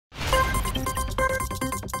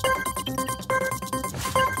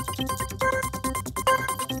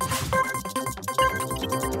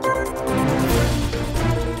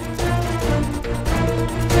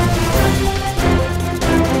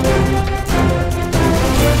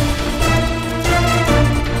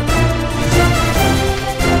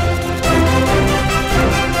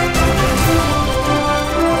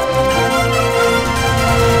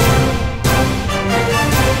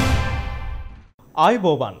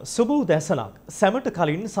ආයුබෝවන් සුබ උදෑසනක් සැමට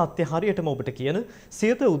කලින් සත්‍ය හරියටම ඔබට කියන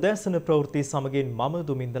සියත උදෑසන ප්‍රවෘත්ති සමගින් මම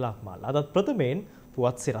දුමින්ද ලක්මාල්. අදත් ප්‍රථමයෙන්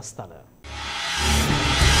පුවත් සිරස්තල.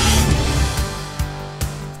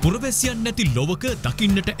 පුරවැසියන් නැති ලොවක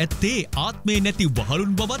දකින්නට ඇත්තේ ආත්මේ නැති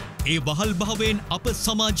වහලුන් බවත් ඒ වහල් භාවයෙන් අප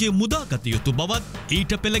සමාජයේ මුදාගත යුතු බවත්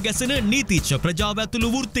ඊට පෙළ ගැසෙන නීතිඥ ප්‍රජාව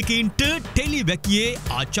ඇතුළු වෘත්තිකයින්ට ටෙලිවැකියේ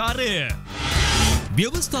ආචාර්ය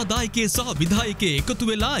ව්‍යවස්ථාදායකයේ සහ විධායකයේ එකතු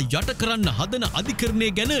වෙලා යට කරන්න හදන අධිකරණය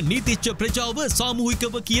ගැන නීතිඥ ප්‍රජාව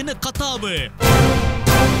සාමූහිකව කියන කතාව.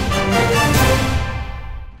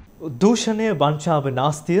 දූෂණය, වංචාව,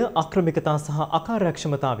 නාස්තිය, අක්‍රමිකතා සහ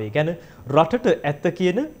අකාර්යක්ෂමතාවය ගැන රටට ඇත්ත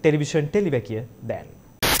කියන ටෙලිවිෂන් ටෙලිවැකිය දැන්.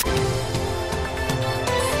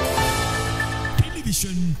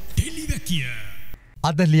 ටෙලිවිෂන් ටෙලිවැකිය.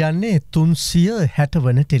 අද ලියන්නේ 360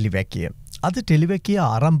 වන ටෙලිවැකිය. අද ටෙලිවැකිය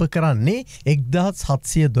ආරම්භ කරන්නේ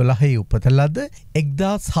 1712 උපත ලද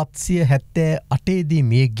 1778 දී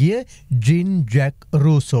මිය ගිය ජීන් ජැක්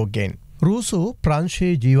රූසෝගෙන්. රූසෝ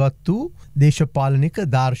ප්‍රංශයේ ජීවත් වූ දේශපාලනික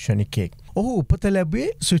දාර්ශනිකයෙක්. ඔහු උපත ලැබුවේ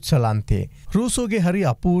ස්විට්සර්ලන්තයේ. රූසෝගේ හරි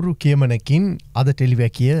අපූර්ව කියමනකින් අද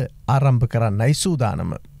ටෙලිවැකිය ආරම්භ කරන්නයි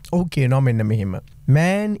සූදානම. ඔහු කියනවා මෙන්න මෙහෙම.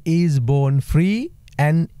 Man is born free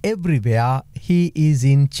and everywhere he is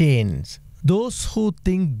in chains. Those who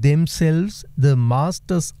think themselves the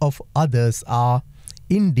masters of others are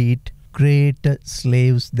indeed greater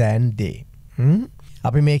slaves than they.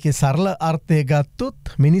 අපි මේකේ සරල අර්ථය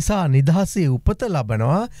ගත්තොත් මිනිසා නිදහසේ උපත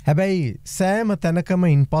ලබනවා. හැබැයි සෑම තැනකම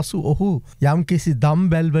ඉන්පසු ඔහු යම්කිසි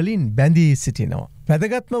දම්බැල් වලින් බැඳී සිටිනවා.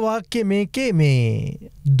 වැදගත්ම වාක්‍යය මේකේ මේ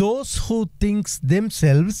those who thinks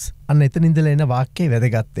themselves අන්න එතන ඉඳලා එන වාක්‍යය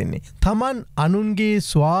වැදගත් වෙන්නේ. තමන් අනුන්ගේ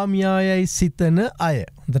ස්වාමියායයි සිතන අය.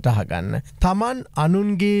 හොඳට අහගන්න. තමන්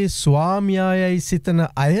අනුන්ගේ ස්වාමියායයි සිතන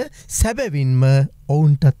අය සැබවින්ම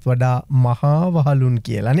ඔවුන්ටත් වඩා මහා වහලුන්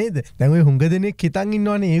කියලා නේද? දැන් ඔය හුඟ දෙනෙක් හිතන්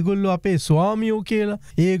ඉන්නවනේ ඒගොල්ලෝ අපේ ස්වාමියෝ කියලා.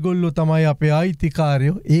 ඒගොල්ලෝ තමයි අපේ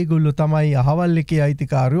අයිතිකාරයෝ. ඒගොල්ලෝ තමයි අහවල් එකේ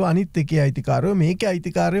අයිතිකාරයෝ, අනිත් එකේ අයිතිකාරයෝ, මේකේ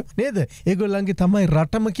අයිතිකාරයෝ නේද? ඒගොල්ලන්ගේ තමයි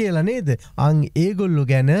රටම කියලා නේද? අන් ඒගොල්ලෝ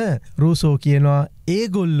ගැන රූසෝ කියනවා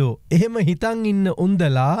ඒගොල්ලෝ එහෙම හිතන් ඉන්න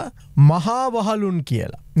උන්දලා මහා වහලුන්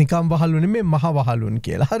කියලා. නිකම් වහලු නෙමෙයි මහා වහලුන්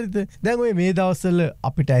කියලා. හරිද? දැන් ඔය මේ දවස්වල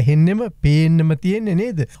අපිට ඇහෙන්නෙම පේන්නෙම තියෙන්නේ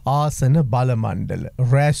නේද? ආසන බල මණ්ඩල,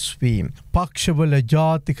 රැස්වීම්, පක්ෂවල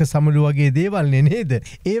ජාතික සමුළු වගේ දේවල් නේද?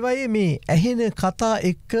 ඒ වගේ මේ ඇහෙන කතා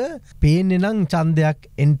එක්ක පේන්නේ නම් ඡන්දයක්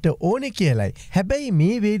එන්න ඕනේ කියලයි. හැබැයි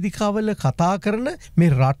මේ වේදිකාවල කතා කරන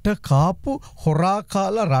මේ රට කාපු හොරා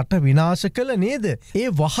කාලා රට විනාශ කළ නේද? ඒ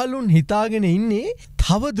වහලුන් හිතාගෙන ඉන්නේ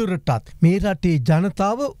තවදුරටත් මේ රටේ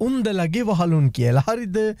ජනතාව උන්දලගේ වහලුන් කියලා.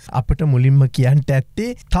 හරිද? අපිට මුලින්ම කියන්න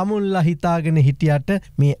ඇත්තේ තමුන්ලා හිතාගෙන හිටියට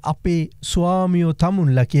මේ අපේ ස්වාමියෝ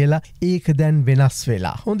තමුන්ලා කියලා ඒක දැන් වෙනස්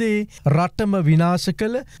වෙලා. හොඳේ රටම විනාශ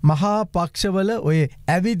කළ මහා පක්ෂවල ඔය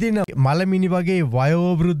ඇවිදින මලමිනි වගේ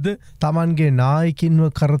වයෝවෘද්ධ තමන්ගේ නායකින්ව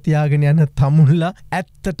කරතියාගෙන යන තමුන්ලා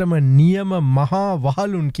ඇත්තටම නියම මහා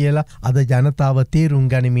වහලුන් කියලා අද ජනතාව තේරුම්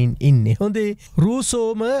ගනිමින් ඉන්නේ. හොඳේ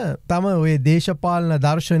රූසෝම තම ඔය දේශපාලන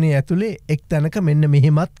දර්ශනය ඇතුලේ එක් තැනක මෙන්න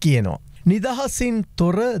මෙහෙමත් කියනවා. නිදහසින්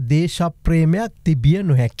තොර දේශප්‍රේමයක් තිබිය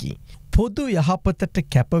නොහැකි. පොදු යහපතට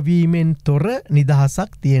කැපවීමෙන් තොර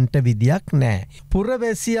නිදහසක් තියෙන්ට විදියක් නෑ.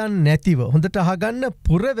 පුරවැසියන් නැතිව, හොඳට අහගන්න,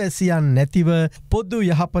 පුරවැසියන් නැතිව පොදු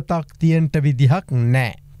යහපතක් තියෙන්ට විදිහක්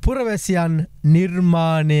නෑ. පුරවැසියන්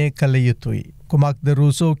නිර්මාණය කළ යුතුයි. කුමක්ද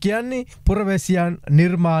රූසෝ කියන්නේ? පුරවැසියන්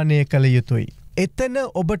නිර්මාණය කළ යුතුයි. එතන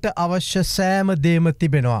ඔබට අවශ්‍ය සෑම දේම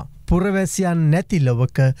තිබෙනවා. පුරවැසියන් නැති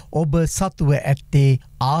ලොවක ඔබ සතුව ඇත්තේ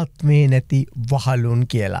ආත්මේ නැති වහලුන්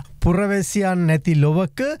කියලා. පුරවැසියන් නැති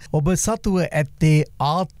ලොවක ඔබ සතුව ඇත්තේ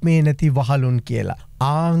ආත්මේ නැති වහලුන් කියලා.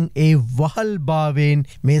 ආං ඒ වහල්භාවයෙන්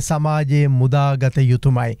මේ සමාජයේ මුදාගත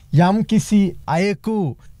යුතුමයි. යම් කිසි අයෙකු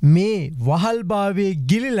මේ වහල්භාවයේ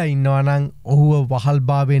ගිලිලා ඉන්නවා නම් ඔහුව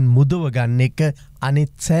වහල්භාවයෙන් මුදව ගන්න එක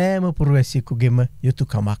අනිත් සෑම පුරවැසියෙකුගේම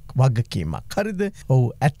යුතුයකමක්, වගකීමක්. හරිද? ඔව්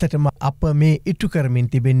ඇත්තටම අප මේ ඉටු කරමින්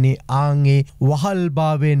තිබෙන්නේ ආන් ඒ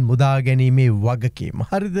වහල්භාවයෙන් මුදා ගැනීමේ වගකීම.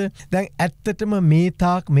 හරිද? දැන් ඇත්තටම මේ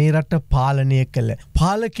තාක් මේ රට පාලනය කළ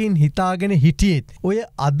පාලකින් හිතාගෙන හිටියෙත් ඔය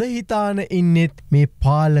අද හිතාන ඉන්නෙත් මේ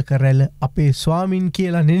පාලක රැළ අපේ ස්වාමින්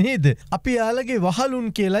කියලා නේද? අපි යාළගේ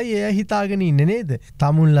වහලුන් කියලා එයා හිතාගෙන ඉන්නේ නේද?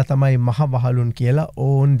 තමුන්ලා තමයි මහ වහලුන් කියලා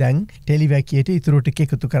ඕන් දැන් ටෙලිවැකියට ඉතුරු ටික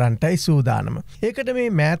එකතු කරන්නයි සූදානම. ඒකට මේ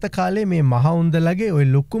මෑත කාලේ මේ මහ උන්දලගේ ওই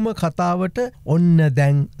ලොකුම කතාවට ඔන්න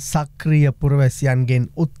දැන් සක්‍රීය පුරවැසියන්ගෙන්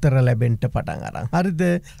උත්තර ලැබෙන්න පටන් අරන්. හරිද?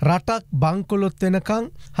 රටක් බංකොලොත්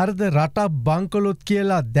වෙනකන් හරිද? රටක් බංකොලොත්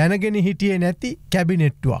කියලා දැනගෙන හිටියේ නැති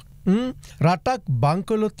කැබිනට්ටුවක්. රටක්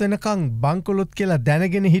බංකොලොත් වෙනකං බංකොලොත් කියලා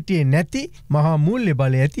දැනගෙන හිටියේ නැති මහා මූල්‍ය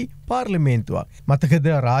බලය ඇති පාර්ලිමේන්තුවක්. මතකද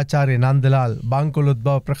රාචාර්ය නන්දලාල් බංකොලොත්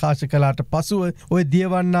බව ප්‍රකාශ කළාට පසුව ඔය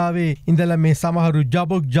දියවන්නාවේ ඉඳලා මේ සමහරු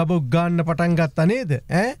ජබොක් ගන්න පටන් ගත්තා නේද?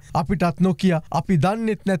 අපිටත් නොකිය අපි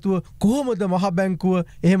දන්නෙත් නැතුව කොහොමද මහ බැංකුව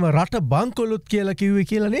එහෙම රට බංකොලොත් කියලා කිව්වේ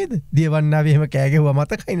කියලා නේද? දියවන්නාවේ එහෙම කෑ ගැහුවා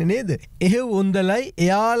මතකයිනේ නේද? එහෙව් උන්දලයි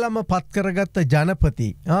එයාලම පත් කරගත්ත ජනපති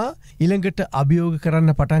ඊළඟට අභියෝග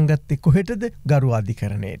කරන්න පටන් ගත්තේ කොහෙටද? ගරු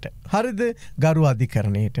අධිකරණයට. හරිද? ගරු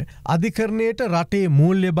අධිකරණයට. අධිකරණයට රටේ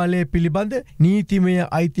මූල්‍ය බලය පිළිබඳ නීතිමය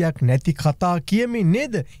අයිතියක් නැති කතා කියමින්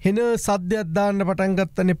නේද? හෙන සද්දයක් දාන්න පටන්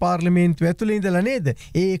ගත්තනේ පාර්ලිමේන්තුව ඇතුළේ ඉඳලා නේද?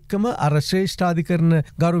 ඒ එක්කම අර ශ්‍රේෂ්ඨාධිකරණ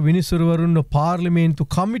ගරු විනිසුරුවරුන්ව පාර්ලිමේන්තු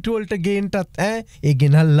කමිටුවලට ගේන්නටත් ඒ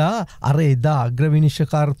ගෙනල්ලා අර එදා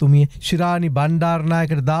අග්‍රවිනිශ්චකාරතුමිය ශිරානි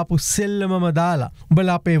බණ්ඩාරනායකට දාපු සෙල්ලමම දාලා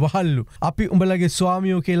උඹලා අපේ වහල්ලු අපි උඹලගේ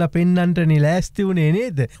ස්වාමියෝ කියලා පෙන්නන්නටනේ ලෑස්ති වුණේ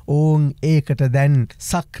නේද? ඕන් ඒකට දැන්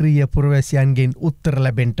සක්‍රීය පුරවැසියන්ගෙන් උත්තර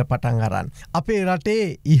ලැබෙන්න පටන් අරන්. අපේ රටේ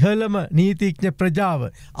ඉහළම නීතිඥ ප්‍රජාව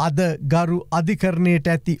අද ගරු අධිකරණයට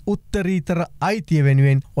ඇති උත්තරීතර අයිතිය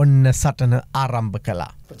වෙනුවෙන් ඔන්න සටන ආරම්භ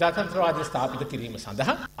කළා. ප්‍රජාතන්ත්‍රවාදය ස්ථාපිත කිරීම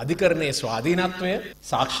සඳහා අධිකරණයේ ස්වාධීනත්වය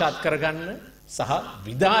සාක්ෂාත් කරගන්න සහ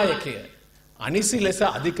විධායකය අනිසි ලෙස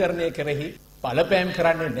අධිකරණය කෙරෙහි බලපෑම්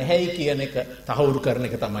කරන්නේ නැහැයි කියන එක තහවුරු කරන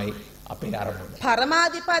එක තමයි අපේ අරමුණ.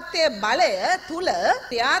 පරමාධිපත්‍ය බලය තුල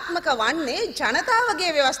ක්‍රියාත්මක වන්නේ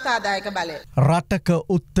ජනතාවගේ ව්‍යවස්ථාදායක බලය. රටක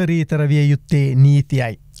උත්තරීතර විය යුත්තේ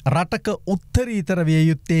නීතියයි. රටක උත්තරීතර විය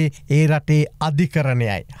යුත්තේ ඒ රටේ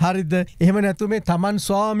අධිකරණයයි. හරිද? එහෙම නැතු මේ තමන්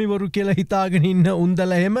ස්වාමිවරු කියලා හිතාගෙන ඉන්න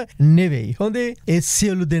උන්දලා එහෙම නෙවෙයි. හොඳේ? ඒ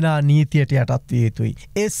සියලු දෙනා නීතියට යටත් විය යුතුයි.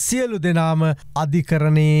 ඒ සියලු දෙනාම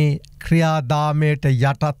අධිකරණයේ ක්‍රියාදාමයට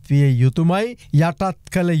යටත් විය යුතුමයි, යටත්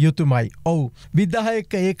කළ යුතුමයි. ඔව්.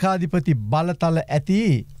 විධායක ඒකාධිපති බලතල ඇති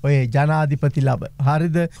ඔය ජනාධිපති ලබ.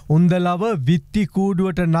 හරිද? උන්දලව විත්ති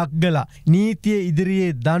කූඩුවට නග්ගලා නීතිය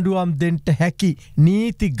ඉදිරියේ දඬුවම් දෙන්න හැකි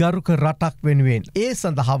නීති ගරුක රටක් වෙනුවෙන් ඒ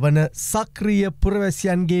සඳහා වන සක්‍රීය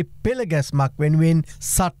පුරවැසියන්ගේ පෙළගැස්මක් වෙනුවෙන්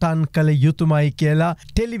සටන් කළ යුතුමයි කියලා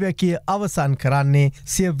ටෙලිවැකිය අවසන් කරන්නේ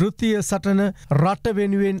සිය වෘත්තීය සටන රට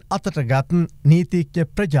වෙනුවෙන් අතටගත් නීතිඥ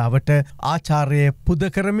ප්‍රජාවට ආචාර්ය පුද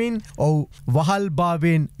කරමින්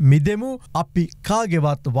වහල්භාවයෙන් මිදෙමු, අපි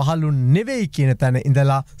කාගෙවත් වහලුන් නෙවෙයි කියන තැන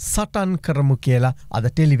ඉඳලා සටන් කරමු කියලා අද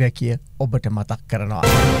ටෙලිවැකිය ඔබට මතක් කරනවා.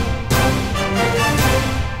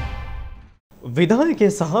 විධායකය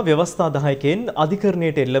සහ ව්‍යවස්ථාදායකයන්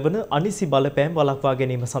අධිකරණයට එල්ලවන අනිසි බලපෑම් වළක්වා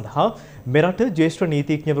ගැනීම සඳහා මෙරට ජ්‍යෙෂ්ඨ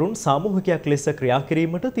නීතිඥවරුන් සාමූහිකයක් ලෙස ක්‍රියා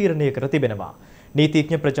කිරීමට තීරණය කර තිබෙනවා.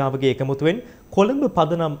 නීතිඥ ප්‍රජාවගේ එකමුතුවෙන් කොළඹ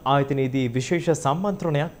පදනම් ආයතනයේදී විශේෂ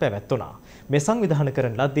සම්මන්ත්‍රණයක් පැවැත්වුණා. මේ සංවිධානය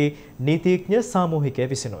කරන ලද්දේ නීතිඥ සාමූහිකය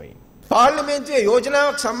විසිනුයි. පාර්ලිමේන්තුවේ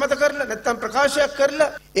යෝජනාවක් සම්මත කරලා නැත්නම් ප්‍රකාශයක් කරලා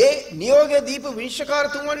ඒ නියෝගය දීපු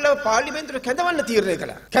විනිශ්චයකාරතුමන්ලා පාර්ලිමේන්තුවට කැඳවන්න තීරණය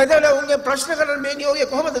කළා. කැඳවලා උන්ගේ ප්‍රශ්න කරන මේ නියෝගය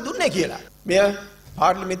කොහොමද දුන්නේ කියලා. මෙය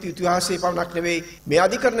පාර්ලිමේන්තු ඉතිහාසයේ පමණක් නෙවෙයි මේ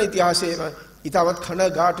අධිකරණ ඉතිහාසයේම ඊටමත්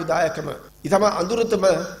කනගාටුදායකම ඊටම අඳුරතම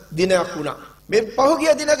දිනයක් වුණා. මේ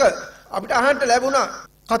පහුගිය දිනක අපිට අහන්න ලැබුණා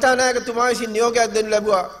කතානායකතුමා විසින් නියෝගයක් දෙන්න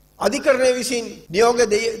ලැබුවා. අධිකරණය විසින් නියෝග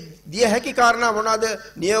දිය හැකි කාරණා මොනවාද,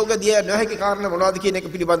 නියෝග දිය නොහැකි කාරණා මොනවාද කියන එක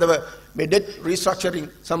පිළිබඳව මේ ඩෙට් රීස්ට්‍රක්චරින්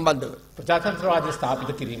සම්බන්ධව ප්‍රජාතන්ත්‍රවාදය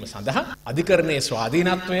ස්ථාපිත කිරීම සඳහා අධිකරණයේ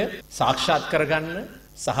ස්වාධීනත්වය සාක්ෂාත් කරගන්න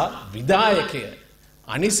සහ විධායකය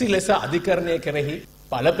අනිසි ලෙස අධිකරණය කෙරෙහි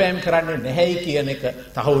බලපෑම් කරන්නේ නැහැයි කියන එක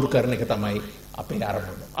තහවුරු කරන එක තමයි අපේ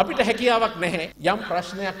අරමුණ. අපිට හැකියාවක් නැහැ යම්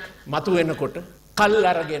ප්‍රශ්නයක් මතුවෙනකොට කල්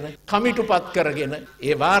අරගෙන කමිටුපත් කරගෙන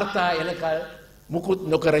ඒ වාර්තා එනකල් මුකුත්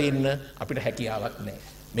නොකර ඉන්න අපිට හැකියාවක් නැහැ.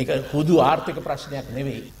 මේක හුදු ආර්ථික ප්‍රශ්නයක්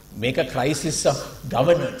නෙවෙයි. මේක ක්‍රයිසිස් ඔෆ්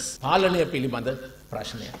ගවර්නන්ස්, පාලනය පිළිබඳ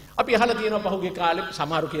ප්‍රශ්නයක්. අපි අහලා තියෙනවා පහුගිය කාලේ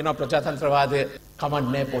සමහරු කියනවා ප්‍රජාතන්ත්‍රවාදය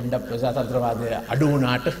කමන්නේ පොඩ්ඩක් ප්‍රජාතන්ත්‍රවාදය අඩු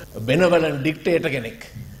වුණාට බෙනවලන් ඩික්ටේටර් කෙනෙක්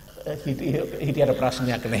හිටියට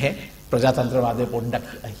ප්‍රශ්නයක් නැහැ. ප්‍රජාතන්ත්‍රවාදය පොඩ්ඩක්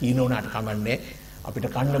හීන වුණාට කමන්නේ අපිට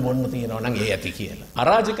කන්න බොන්න තියෙනවා නම් ඒ ඇති කියලා.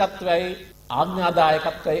 අරාජකත්වයයි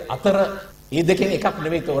ආඥාදායකත්වයයි අතර මේ දෙකෙන් එකක්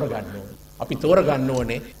නෙවෙයි තෝරගන්න ඕනේ. අපි තෝරගන්න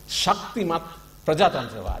ඕනේ ශක්තිමත්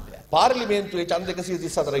ප්‍රජාතන්ත්‍රවාදය. පාර්ලිමේන්තුවේ ඡන්ද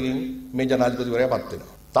 134කින් මේ ජනාධිපතිවරයා පත්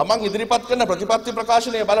වෙනවා. තමන් ඉදිරිපත් කරන ප්‍රතිපත්ති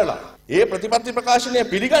ප්‍රකාශනය බලලා ඒ ප්‍රතිපත්ති ප්‍රකාශනය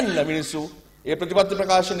පිළිගන්න මිනිස්සු ඒ ප්‍රතිපත්ති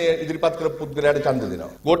ප්‍රකාශනය ඉදිරිපත් කරපු පුද්ගලයාට ඡන්ද දෙනවා.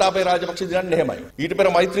 ගෝඨාභය රාජපක්ෂ දිනන්නේ එහෙමයි. ඊට පෙර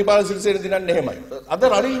මෛත්‍රීපාල සිරිසේන දිනන්නේ එහෙමයි. අද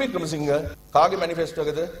රනිල් වික්‍රමසිංහ කාගේ මැනිෆෙස්ටෝ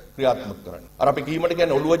එකද ක්‍රියාත්මක කරන්නේ? අර අපි කීමට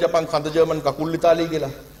කියන්නේ ඔළුව ජපන් කඳ ජර්මන් කකුල් ඉතාලිය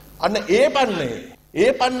කියලා. අන්න ඒ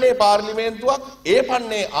පන්නේ පාර්ලිමේන්තුවක්, ඒ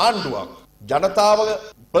පන්නේ ආණ්ඩුවක් ජනතාව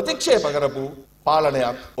ප්‍රතික්ෂේප කරපු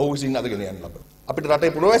පාලනයක් ඔහු විසින් අදගෙන යන්න ලබන. අපිට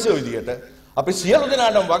රටේ පුරවැසියෝ විදියට අපි සියලු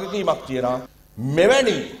දෙනාටම වගකීමක් තියෙනවා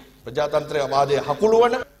මෙවැනි ප්‍රජාතන්ත්‍රවාදයේ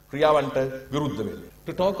හකුළුවන ක්‍රියාවන්ට විරුද්ධ වෙන්න.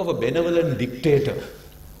 To talk of a benevolent dictator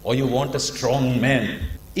or you want a strong man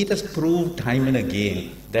It has proved time and again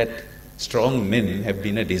that strong men have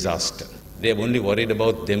been a disaster. They have only worried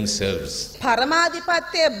about themselves.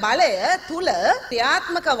 පරමාධිපත්‍ය බලය තුල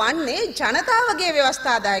ක්‍රියාත්මක වන්නේ ජනතාවගේ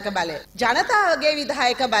ව්‍යවස්ථාදායක බලය, ජනතාවගේ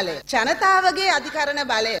විධායක බලය, ජනතාවගේ අධිකරණ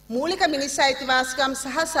බලය, මූලික මිනිස් අයිතිවාසිකම්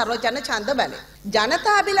සහ සර්වජන ඡන්ද බලය.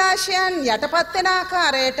 ජනතාභිලාෂයන් යටපත් වෙන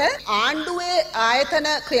ආකාරයට ආණ්ඩුවේ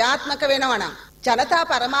ආයතන ක්‍රියාත්මක වෙනවා නම් ජනතා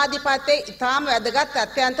පරමාධිපත්‍යයේ ඉතාම වැදගත්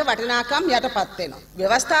අත්‍යන්ත වටිනාකම් යටපත් වෙනවා.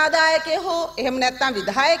 ව්‍යවස්ථාදායකයෝ හෝ එහෙම නැත්නම්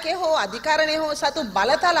විධායකයෝ හෝ අධිකරණය හෝ සතු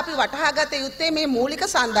බලතල අපි වටහාගත යුත්තේ මේ මූලික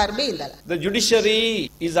සන්දර්භයේ ඉඳලා. The judiciary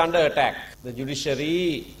is under attack. The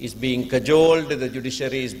judiciary is being cajoled, the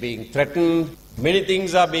judiciary is being threatened. Many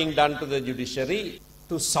things are being done to the judiciary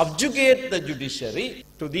to subjugate the judiciary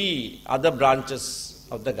to the other branches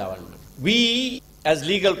of the government. We as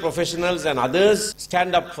legal professionals and others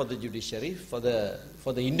stand up for the judiciary, for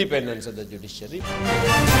the independence of the judiciary.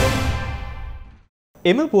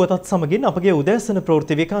 එම පුවතත් සමගින් අපගේ උදෑසන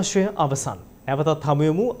ප්‍රවෘත්ති විකාශය අවසන්. නැවතත් හමු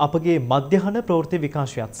යමු අපගේ මධ්‍යහන ප්‍රවෘත්ති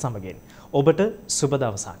විකාශයත් සමගින්. ඔබට සුබ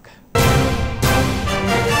දවසක්.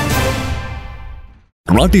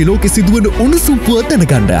 රටේ ලෝකෙ සිදුවන උණුසුම් පුවත්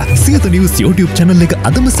දැනගන්න සියත නිවුස් YouTube channel එක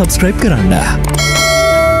අදම subscribe කරන්න.